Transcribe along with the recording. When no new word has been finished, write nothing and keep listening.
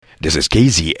This is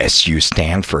KZSU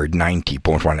Stanford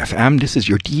 90.1 FM. This is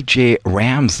your DJ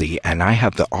Ramsey, and I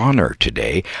have the honor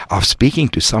today of speaking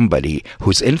to somebody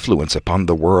whose influence upon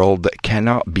the world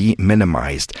cannot be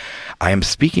minimized. I am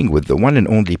speaking with the one and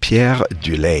only Pierre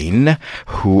Dulaine,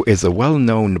 who is a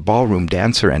well-known ballroom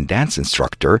dancer and dance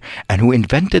instructor, and who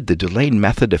invented the Dulaine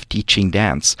method of teaching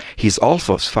dance. He's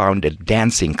also founded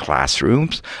Dancing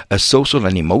Classrooms, a social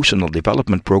and emotional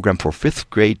development program for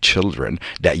fifth grade children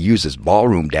that uses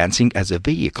ballroom dancing as a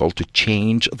vehicle to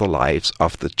change the lives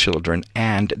of the children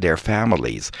and their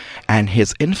families. And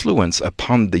his influence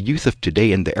upon the youth of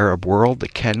today in the Arab world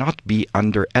cannot be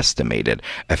underestimated,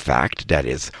 a fact that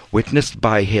is witnessed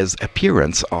by his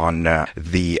appearance on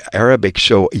the Arabic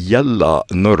show Yalla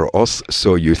Nur'os,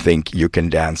 So You Think You Can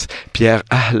Dance. Pierre,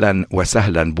 ahlan wa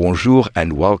sahlan, bonjour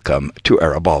and welcome to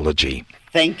Arabology.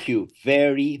 Thank you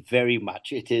very, very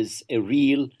much. It is a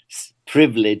real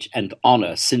privilege and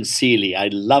honor, sincerely. I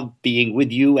love being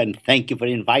with you, and thank you for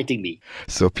inviting me.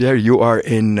 So, Pierre, you are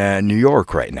in New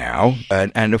York right now,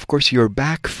 and of course you're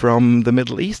back from the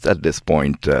Middle East at this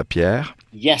point, Pierre.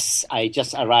 Yes, I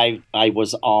just arrived. I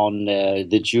was on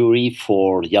the jury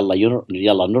for Yalla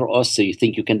Nur'os, So You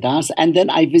Think You Can Dance. And then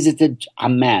I visited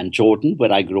Amman, Jordan,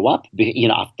 where I grew up,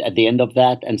 at the end of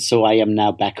that. And so I am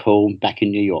now back home, back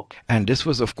in New York. And this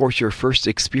was, of course, your first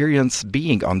experience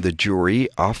being on the jury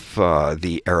of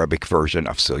the Arabic version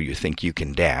of So You Think You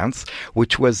Can Dance,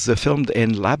 which was filmed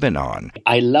in Lebanon.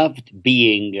 I loved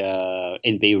being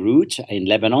in Beirut, in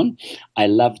Lebanon. I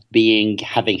loved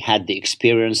having had the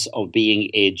experience of being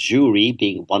a jury,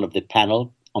 being one of the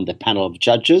panel of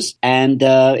judges, and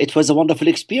it was a wonderful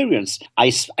experience. I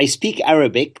speak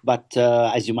Arabic, but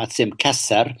as you might say,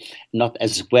 mkassar, not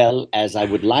as well as I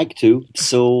would like to.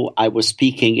 So I was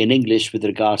speaking in English with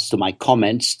regards to my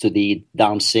comments to the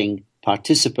dancing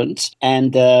participants,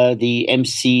 and the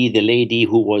MC, the lady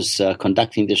who was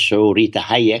conducting the show, Rita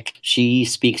Hayek, she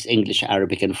speaks English,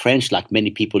 Arabic, and French like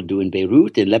many people do in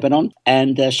Beirut, in Lebanon,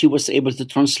 and she was able to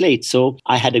translate. So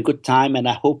I had a good time, and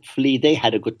hopefully they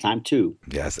had a good time too.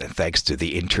 Yes, and thanks to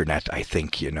the internet, I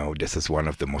think, this is one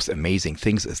of the most amazing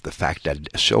things, is the fact that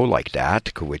a show like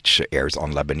that, which airs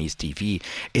on Lebanese TV,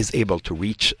 is able to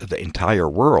reach the entire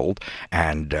world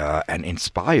and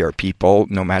inspire people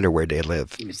no matter where they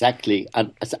live. Exactly.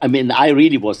 I mean, I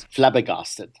really was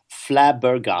flabbergasted.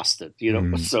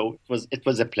 So it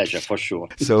was a pleasure for sure.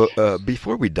 So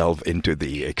before we delve into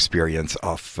the experience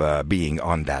of being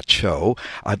on that show,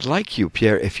 I'd like you,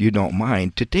 Pierre, if you don't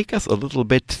mind, to take us a little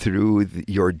bit through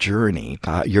your journey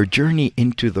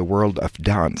into the world of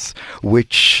dance,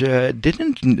 which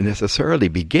didn't necessarily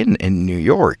begin in New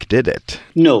York, did it?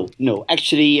 No.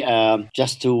 Actually,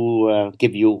 just to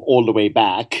give you all the way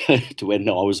back to when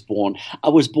I was born. I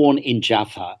was born in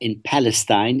Jaffa, in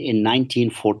Palestine, in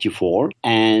 1944.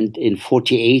 And in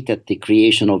 48, at the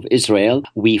creation of Israel,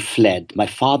 we fled. My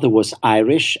father was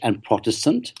Irish and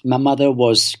Protestant. My mother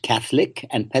was Catholic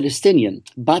and Palestinian.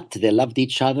 But they loved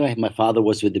each other. My father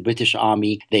was with the British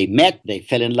Army. They met, they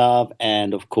fell in love,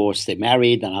 and of course they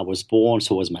married, and I was born,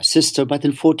 so was my sister. But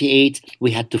in 48,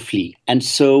 we had to flee. And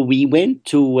so we went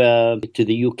to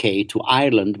the UK, to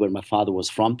Ireland, where my father was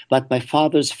from. But my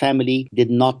father's family did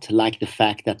not like the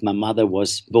fact that my mother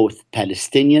was both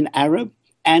Palestinian Arab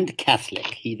and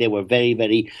Catholic. They were very,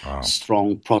 very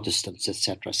strong Protestants,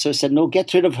 etc. So I said, no,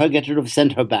 get rid of her,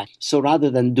 send her back. So rather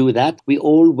than do that, we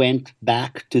all went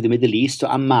back to the Middle East,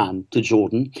 to Amman, to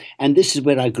Jordan. And this is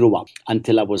where I grew up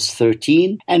until I was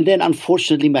 13. And then,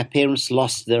 unfortunately, my parents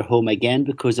lost their home again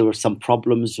because there were some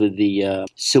problems with the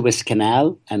Suez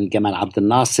Canal and Gamal Abdel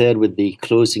Nasser with the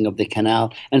closing of the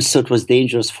canal. And so it was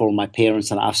dangerous for my parents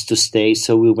and us to stay.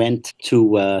 So we went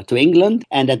to England.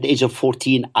 And at the age of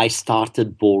 14, I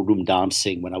started ballroom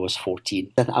dancing when I was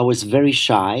 14. That I was very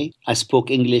shy. I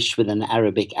spoke English with an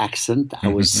Arabic accent. I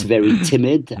was very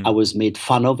timid. I was made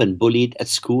fun of and bullied at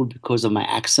school because of my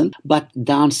accent. But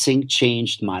dancing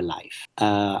changed my life.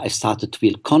 I started to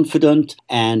feel confident,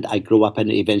 and I grew up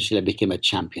and eventually I became a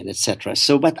champion, etc.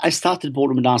 But I started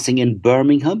ballroom dancing in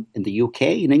Birmingham, in the UK,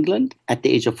 in England, at the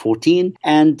age of 14.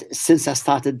 And since I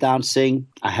started dancing,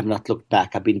 I have not looked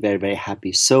back. I've been very, very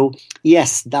happy. So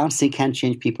yes, dancing can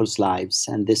change people's lives.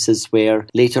 And this is where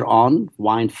later on,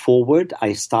 wind forward,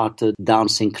 I started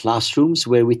dancing classrooms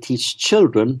where we teach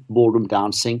children ballroom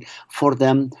dancing for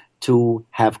them to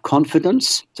have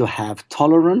confidence, to have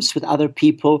tolerance with other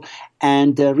people,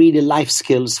 and really life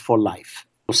skills for life.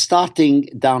 Starting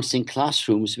dancing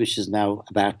classrooms, which is now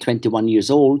about 21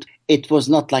 years old, it was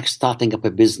not like starting up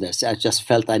a business. I just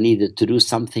felt I needed to do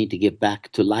something to give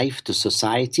back to life, to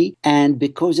society. And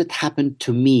because it happened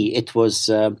to me, it was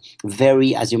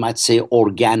very, as you might say,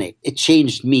 organic. It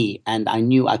changed me, and I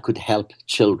knew I could help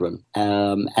children.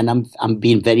 And I'm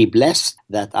being very blessed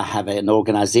that I have an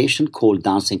organization called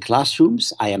Dancing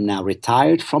Classrooms. I am now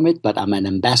retired from it, but I'm an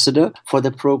ambassador for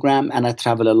the program, and I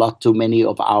travel a lot to many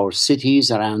of our cities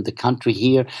around the country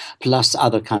here, plus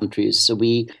other countries. So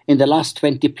in the last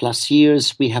 20 plus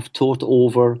years, we have taught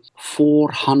over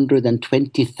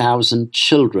 420,000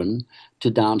 children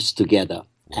to dance together.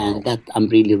 And that I'm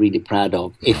really, really proud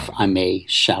of, if I may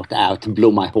shout out,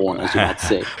 blow my horn, as you might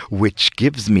say. Which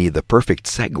gives me the perfect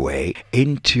segue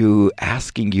into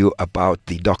asking you about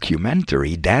the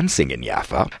documentary Dancing in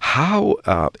Jaffa. How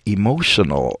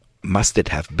emotional must it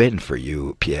have been for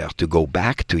you, Pierre, to go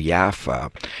back to Jaffa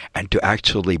and to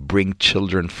actually bring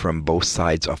children from both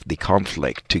sides of the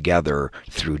conflict together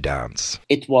through dance?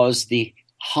 It was the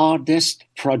hardest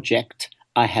project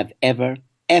I have ever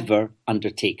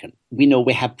undertaken. We know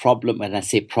we have when I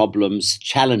say problems,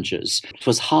 challenges. It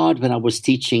was hard when I was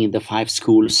teaching in the 5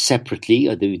 schools separately,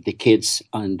 or the kids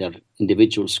on their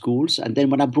individual schools. And then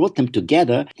when I brought them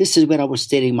together, this is where I was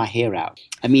tearing my hair out.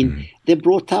 I mean, they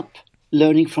brought up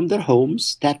learning from their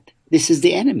homes that this is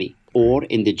the enemy. Or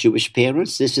in the Jewish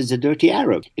parents, this is a dirty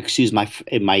Arab. Excuse my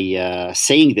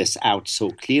saying this out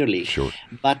so clearly. Sure.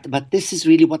 But this is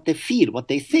really what they feel, what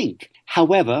they think.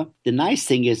 However, the nice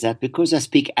thing is that because I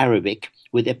speak Arabic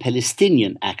with a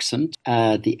Palestinian accent,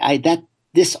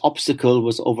 this obstacle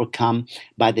was overcome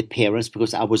by the parents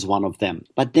because I was one of them.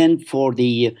 But then for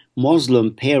the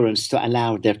Muslim parents to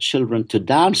allow their children to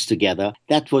dance together,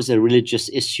 that was a religious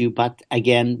issue. But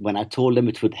again, when I told them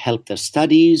it would help their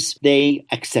studies, they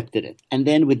accepted it. And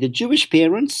then with the Jewish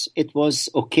parents, it was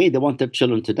okay. They want their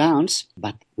children to dance.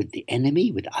 But with the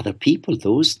enemy, with other people,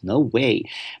 no way.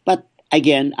 But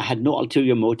again, I had no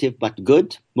ulterior motive, but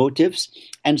good motives.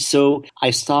 And so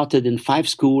I started in 5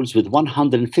 schools with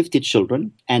 150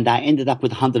 children, and I ended up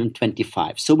with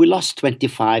 125. So we lost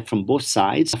 25 from both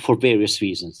sides for various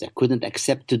reasons. They couldn't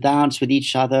accept to dance with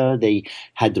each other. They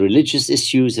had religious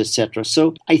issues, etc.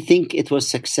 So I think it was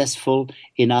successful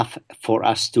enough for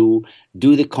us to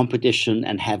do the competition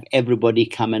and have everybody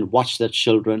come and watch their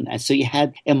children. And so you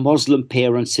had a Muslim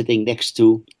parent sitting next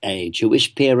to a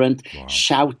Jewish parent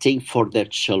shouting for their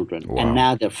children. Wow. And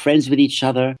now they're friends with each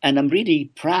other. And I'm really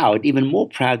proud, even more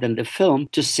proud than the film,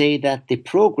 to say that the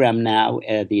program now,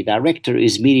 the director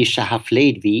is Miri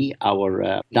Shahaf-Levi,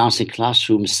 our Dancing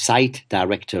Classroom site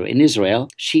director in Israel.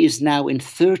 She is now in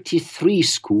 33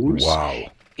 schools.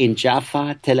 Wow. In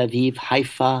Jaffa, Tel Aviv,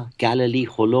 Haifa, Galilee,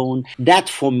 Holon. That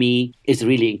for me is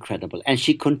really incredible. And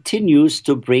she continues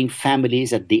to bring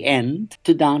families at the end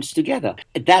to dance together.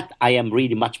 That I am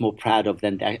really much more proud of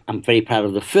than I'm very proud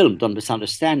of the film. Don't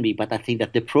misunderstand me, but I think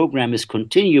that the program is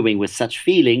continuing with such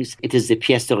feelings. It is the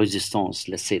pièce de résistance,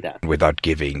 let's say that. Without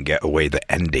giving away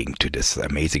the ending to this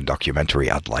amazing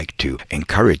documentary, I'd like to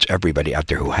encourage everybody out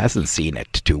there who hasn't seen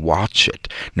it to watch it.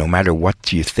 No matter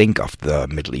what you think of the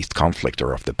Middle East conflict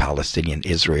or of the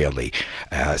Palestinian-Israeli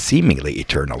seemingly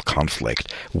eternal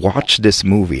conflict, watch this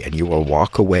movie and you will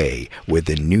walk away with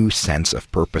a new sense of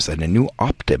purpose and a new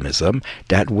optimism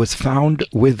that was found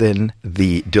within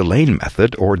the Dulaine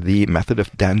method, or the method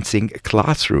of dancing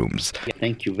classrooms.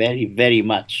 Thank you very, very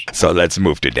much. So let's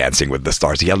move to Dancing with the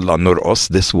Stars. Yalla Nurqos.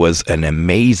 This was an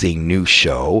amazing new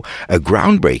show, a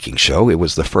groundbreaking show. It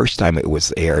was the first time it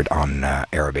was aired on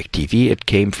Arabic TV. It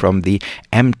came from the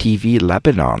MTV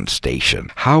Lebanon station.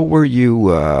 How were you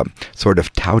sort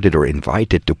of touted or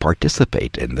invited to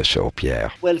participate in the show,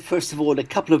 Pierre? Well, first of all, a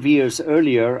couple of years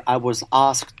earlier, I was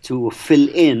asked to fill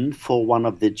in for one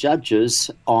of the judges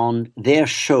on their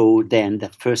show then, the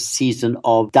first season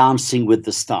of Dancing with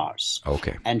the Stars.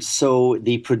 Okay. And so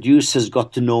the producers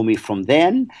got to know me from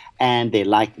then, and they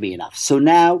liked me enough. So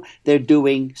now they're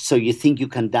doing So You Think You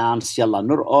Can Dance, Yalla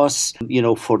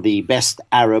Nurqos, for the best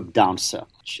Arab dancer.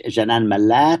 Janan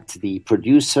Malat, the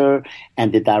producer,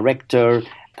 and the director,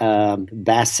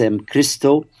 Bassem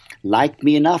Christo, liked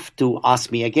me enough to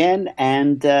ask me again.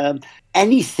 And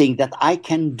anything that I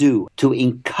can do to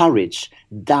encourage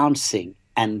dancing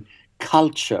and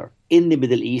culture in the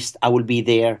Middle East, I will be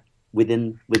there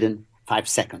within 5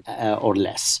 seconds or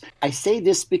less. I say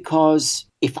this because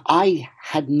if I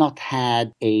had not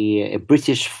had a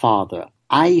British father,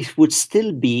 I would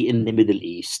still be in the Middle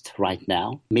East right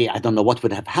now. I don't know what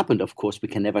would have happened, of course, we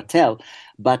can never tell.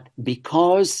 But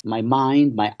because my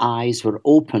mind, my eyes were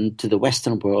open to the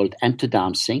Western world and to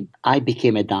dancing, I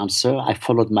became a dancer. I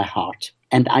followed my heart.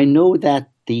 And I know that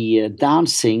the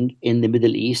dancing in the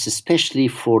Middle East, especially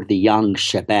for the young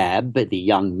shabab, the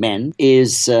young men,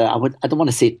 is, I don't want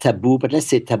to say taboo, but let's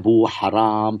say taboo,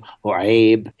 haram, or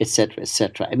aib, etc.,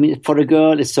 etc. I mean, for a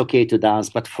girl, it's okay to dance,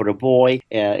 but for a boy,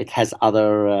 it has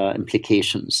other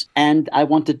implications. And I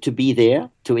wanted to be there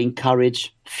to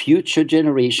encourage future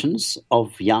generations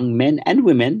of young men and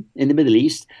women in the Middle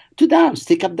East to dance,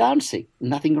 take up dancing.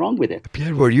 Nothing wrong with it.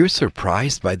 Pierre, were you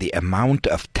surprised by the amount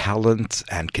of talent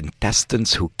and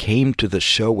contestants who came to the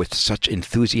show with such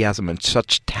enthusiasm and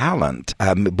such talent,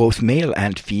 both male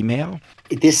and female?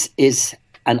 This is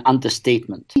an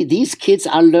understatement. These kids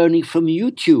are learning from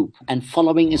YouTube and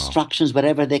following instructions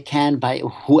wherever they can by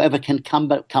whoever can come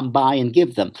by and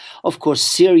give them. Of course,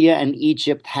 Syria and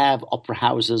Egypt have opera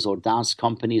houses or dance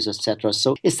companies, etc.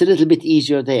 So it's a little bit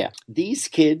easier there. These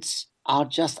kids are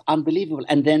just unbelievable.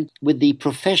 And then with the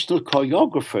professional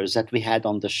choreographers that we had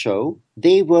on the show,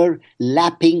 they were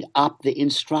lapping up the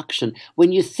instruction.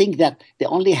 When you think that they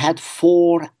only had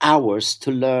 4 hours to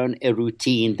learn a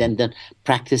routine, then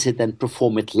practice it and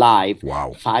perform it live.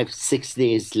 Wow. 5-6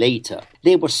 days later.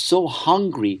 They were so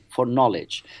hungry for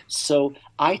knowledge. So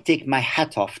I take my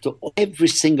hat off to every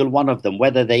single one of them,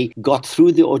 whether they got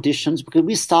through the auditions, because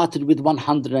we started with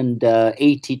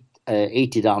 180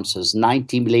 dancers,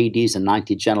 90 ladies and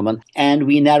 90 gentlemen, and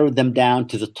we narrowed them down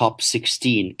to the top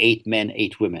 16, 8 men,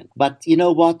 8 women. But you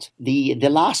know what? The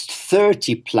last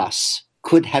 30 plus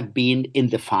could have been in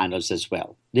the finals as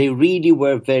well. They really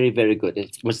were very, very good.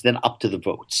 It was then up to the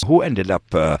votes. Who ended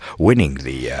up winning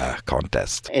the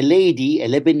contest? A lady, a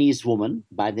Lebanese woman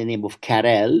by the name of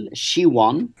Karel, she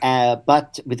won.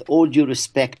 But with all due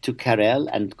respect to Karel,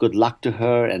 and good luck to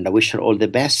her, and I wish her all the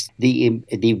best, the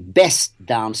best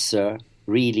dancer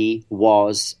really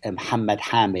was Mohammed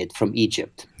Hamid from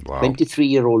Egypt. Wow.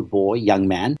 23-year-old boy, young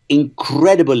man,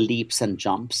 incredible leaps and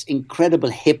jumps, incredible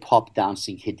hip-hop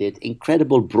dancing he did,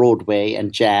 incredible Broadway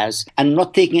and jazz. And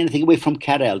not taking anything away from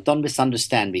Karel. Don't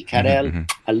misunderstand me. Karel,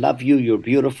 I love you, you're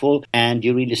beautiful, and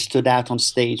you really stood out on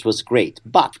stage, was great.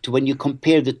 But when you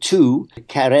compare the two,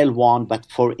 Karel won, but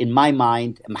in my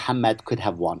mind, Mohammed could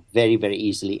have won very, very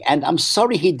easily. And I'm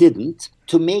sorry he didn't,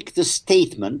 to make the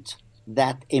statement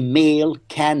that a male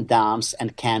can dance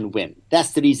and can win.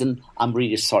 That's the reason I'm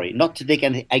really sorry. Not to take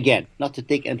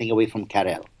anything away from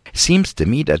Karel. Seems to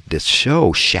me that this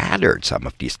show shattered some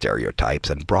of these stereotypes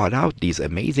and brought out these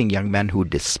amazing young men who,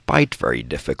 despite very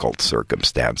difficult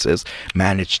circumstances,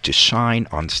 managed to shine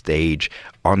on stage,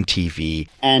 on TV.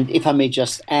 And if I may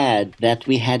just add that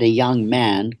we had a young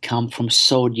man come from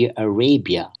Saudi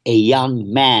Arabia, a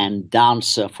young man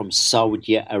dancer from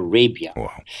Saudi Arabia.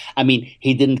 Wow. I mean,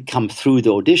 he didn't come through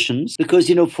the auditions because,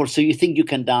 so you think you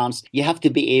can dance, you have to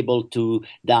be able to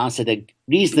dance at a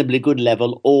reasonably good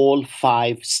level, all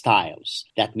 5 styles.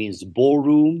 That means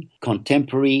ballroom,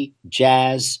 contemporary,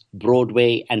 jazz,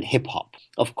 Broadway, and hip-hop.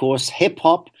 Of course,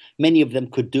 hip-hop, many of them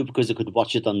could do because they could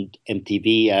watch it on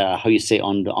MTV,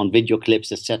 on video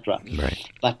clips, etc. Right.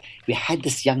 But we had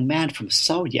this young man from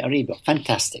Saudi Arabia,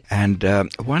 fantastic. And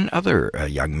one other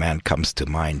young man comes to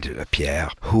mind, Pierre,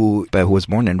 who was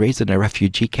born and raised in a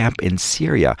refugee camp in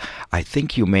Syria. I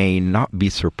think you may not be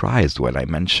surprised when I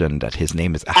mention that his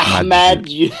name is Ahmed.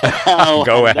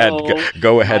 Go ahead,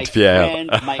 Pierre. Friend,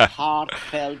 my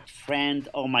heartfelt friend.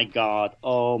 Oh my God.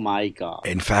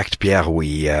 In fact, Pierre,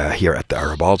 we here at the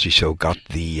Arabology Show got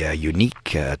the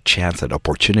unique chance and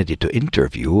opportunity to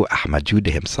interview Ahmed Jude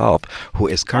himself, who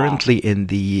is currently in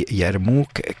the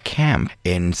Yarmouk camp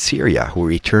in Syria, who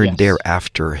returned there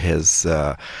after his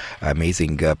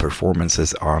amazing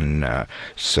performances on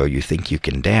So You Think You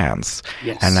Can Dance.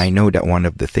 Yes. And I know that one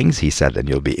of the things he said, and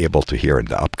you'll be able to hear in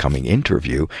the upcoming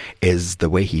interview, is the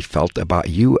way he felt about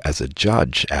you as a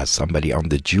judge, as somebody on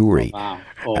the jury.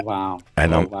 Oh, wow.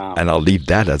 And I'll leave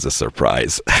that as a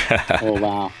surprise. Oh,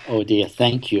 wow. Oh, dear.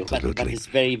 Thank you. But it's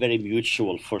very, very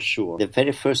mutual for sure. The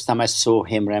very first time I saw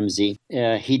him, Ramzi,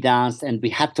 he danced and we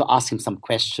had to ask him some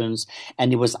questions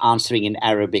and he was answering in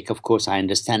Arabic. Of course, I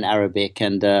understand Arabic.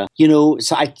 And,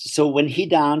 so when he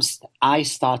danced, I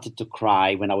started to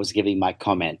cry when I was giving my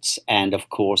comments. And, of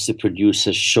course, the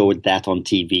producers showed that on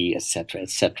TV, etc.,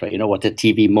 etc. You know what a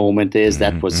TV moment is?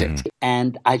 That was it.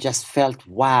 And I just felt,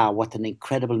 wow, what an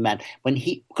incredible man.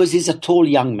 Because he's a tall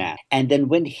young man. And then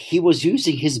when he was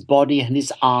using his body and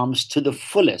his arms to the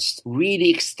fullest, really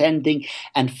extending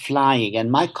and flying.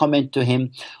 And my comment to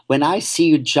him, when I see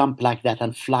you jump like that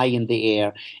and fly in the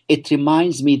air, it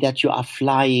reminds me that you are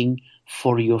flying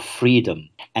for your freedom.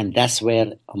 And that's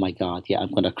where, oh my God,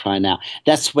 I'm going to cry now.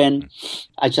 That's when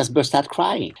I just burst out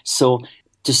crying. So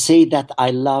to say that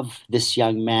I love this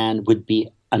young man would be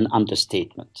an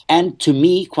understatement. And to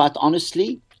me, quite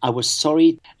honestly, I was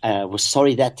sorry. Was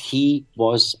sorry that he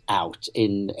was out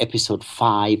in episode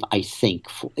 5. I think.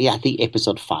 I think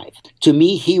episode 5. To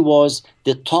me, he was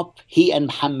the top. He and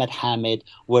Muhammad Hamid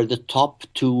were the top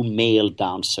 2 male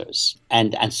dancers,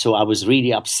 and so I was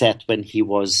really upset when he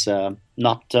was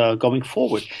not going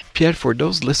forward. Pierre, for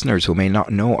those listeners who may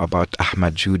not know about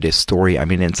Ahmed Joude's story, I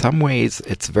mean, in some ways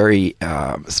it's very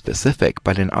specific,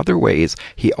 but in other ways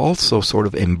he also sort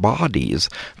of embodies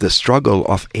the struggle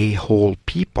of a whole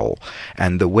people,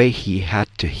 and the way he had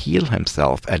to heal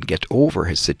himself and get over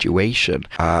his situation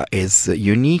is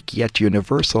unique yet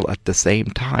universal at the same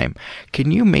time. Can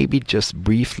you maybe just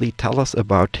briefly tell us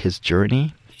about his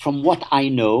journey? From what I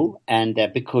know, and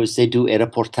because they do a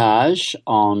reportage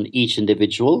on each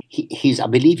individual, I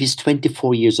believe he's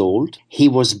 24 years old. He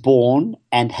was born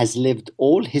and has lived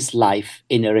all his life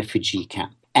in a refugee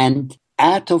camp. And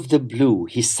out of the blue,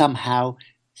 he somehow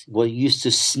used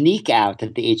to sneak out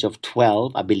at the age of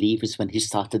 12, I believe is when he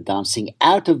started dancing,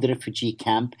 out of the refugee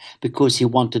camp because he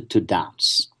wanted to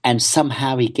dance. And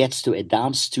somehow he gets to a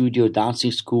dance studio,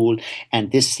 dancing school,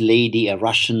 and this lady, a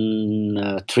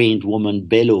Russian trained woman,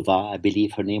 Belova, I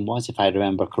believe her name was, if I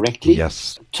remember correctly,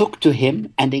 yes, took to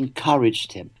him and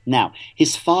encouraged him. Now,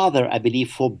 his father, I believe,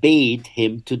 forbade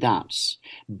him to dance,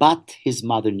 but his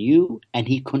mother knew, and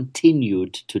he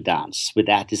continued to dance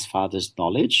without his father's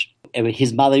knowledge.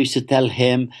 His mother used to tell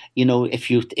him, if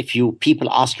you people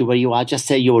ask you where you are, just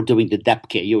say you were doing the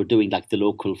debke, you were doing like the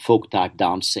local folk type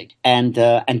dancing, and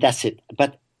that's it.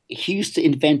 But he used to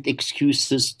invent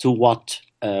excuses to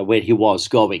where he was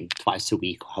going twice a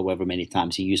week, however many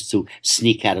times he used to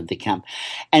sneak out of the camp.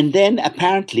 And then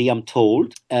apparently, I'm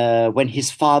told, when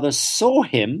his father saw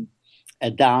him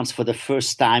dance for the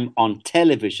first time on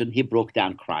television, he broke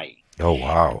down crying. Oh,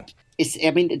 wow.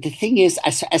 The thing is,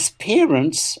 as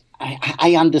parents,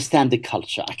 I understand the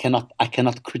culture. I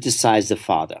cannot criticize the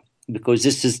father because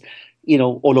this is,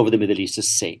 all over the Middle East the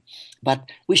same. But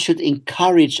we should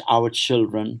encourage our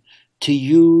children to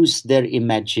use their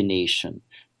imagination,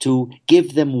 to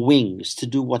give them wings, to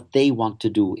do what they want to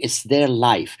do. It's their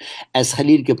life. As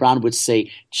Khalil Gibran would say,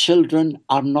 children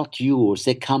are not yours.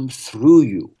 They come through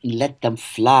you. Let them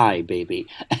fly, baby.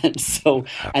 And so,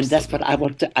 Absolutely. And that's what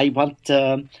I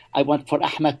want for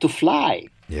Ahmed to fly.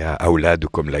 Yeah,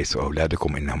 أولادكم ليسوا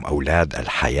أولادكم إنهم أولاد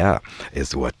الحياة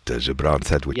is what Gibran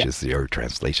said, which is your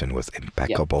translation was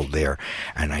impeccable there.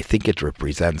 And I think it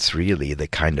represents really the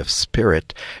kind of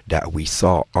spirit that we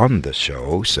saw on the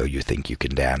show. So You Think You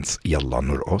Can Dance, Yalla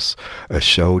Nurqos, a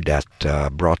show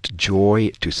that brought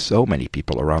joy to so many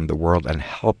people around the world and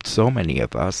helped so many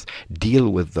of us deal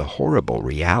with the horrible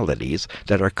realities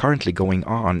that are currently going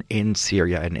on in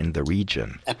Syria and in the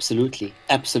region. Absolutely.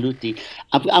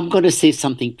 I'm going to say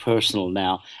something personal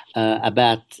now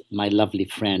about my lovely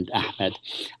friend Ahmed.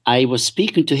 I was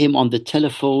speaking to him on the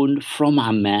telephone from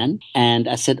Amman, and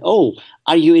I said, "Oh,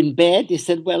 are you in bed?" He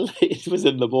said, "Well, it was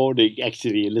in the morning,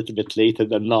 actually, a little bit later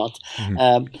than not."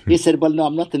 He said, "Well, no,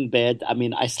 I'm not in bed. I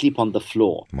mean, I sleep on the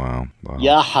floor." Wow.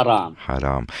 Ya haram.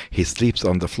 Haram. He sleeps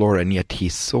on the floor, and yet he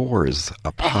soars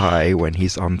up high when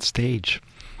he's on stage.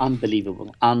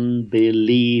 Unbelievable.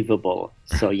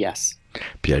 So, yes.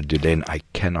 Pierre Dulaine, I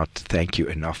cannot thank you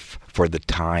enough for the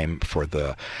time, for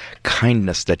the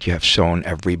kindness that you have shown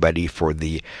everybody, for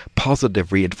the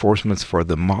positive reinforcements, for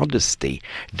the modesty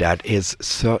that is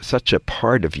such a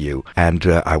part of you. And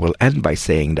I will end by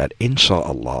saying that,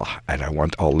 inshallah, and I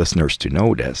want all listeners to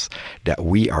know this, that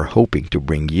we are hoping to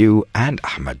bring you and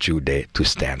Ahmed Joude to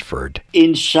Stanford.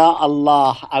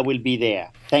 Inshallah, I will be there.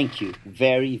 Thank you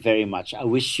very, very much. I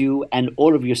wish you and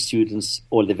all of your students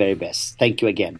all the very best. Thank you again.